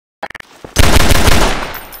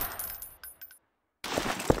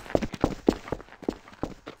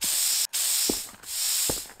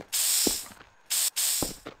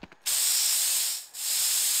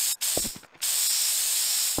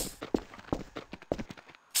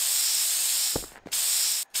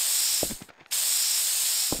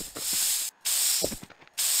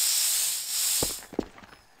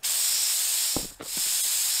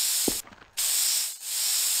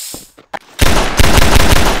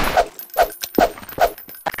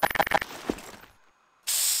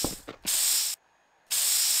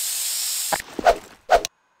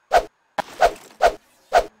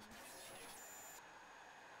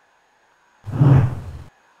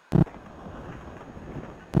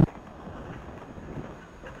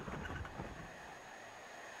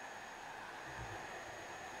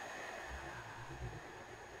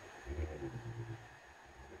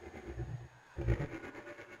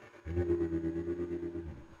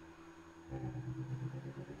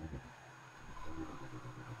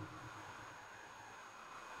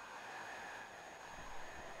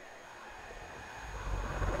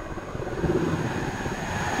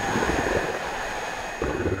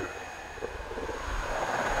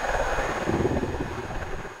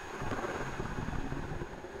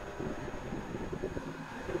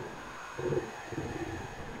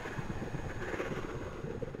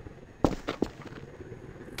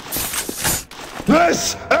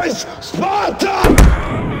This is Sparta!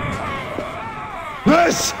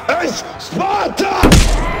 This is Sparta!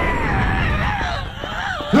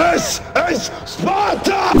 This is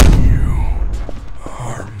Sparta!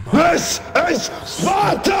 This is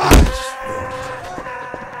Sparta!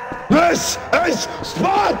 This is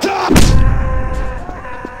Sparta!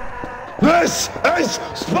 This is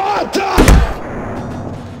Sparta!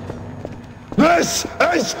 This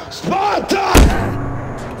is Sparta!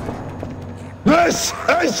 This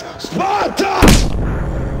is Sparta!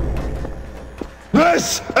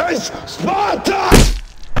 This is Sparta!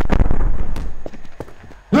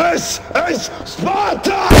 This is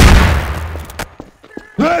Sparta!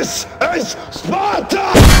 This is Sparta!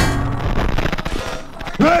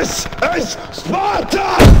 This is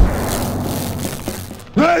Sparta!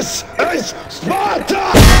 This is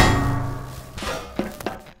Sparta!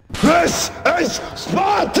 This is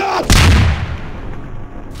Sparta!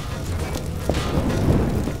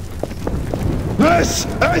 This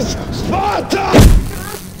is Sparta!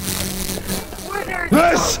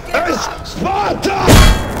 This is Sparta!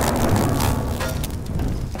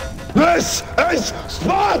 This is Sparta! This is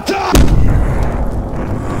Sparta!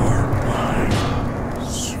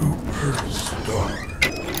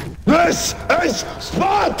 This is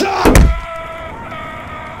Sparta! You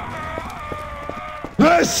are mine.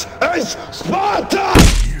 This is Sparta!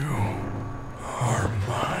 You are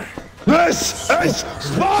mine. This is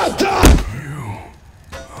Sparta!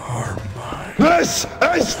 This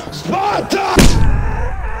is Sparta!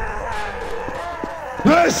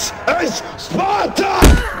 This is Sparta!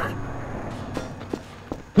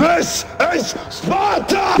 This is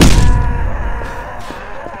Sparta!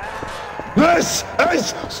 This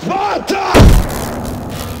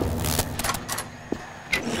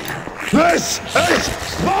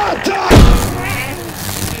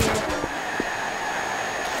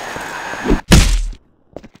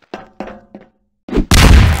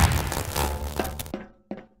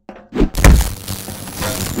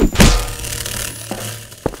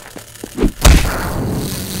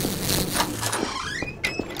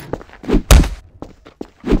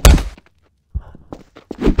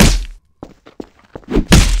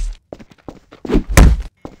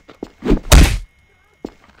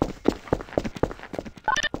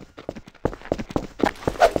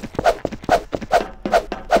is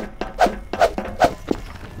Sparta!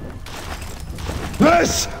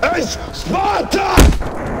 This is Sparta!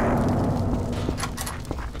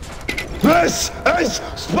 This is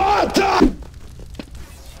Sparta!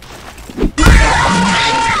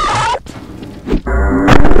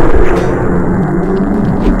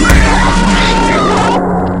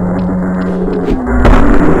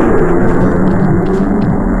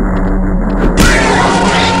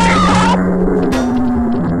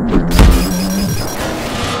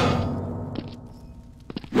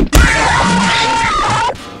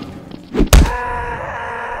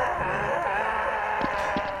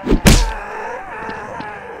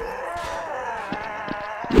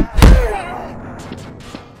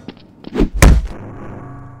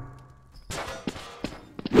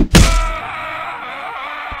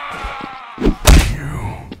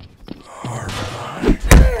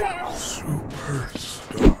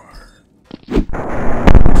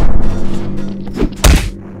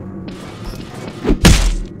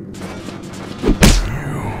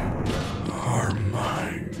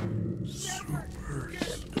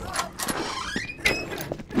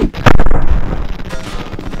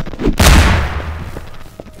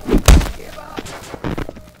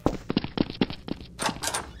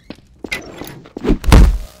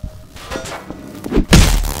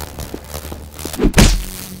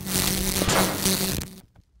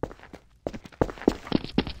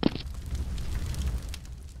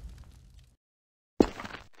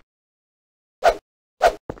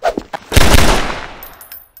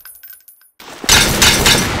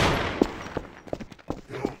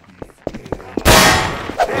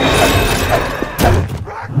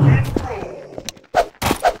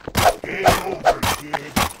 Game over,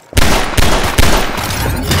 kid.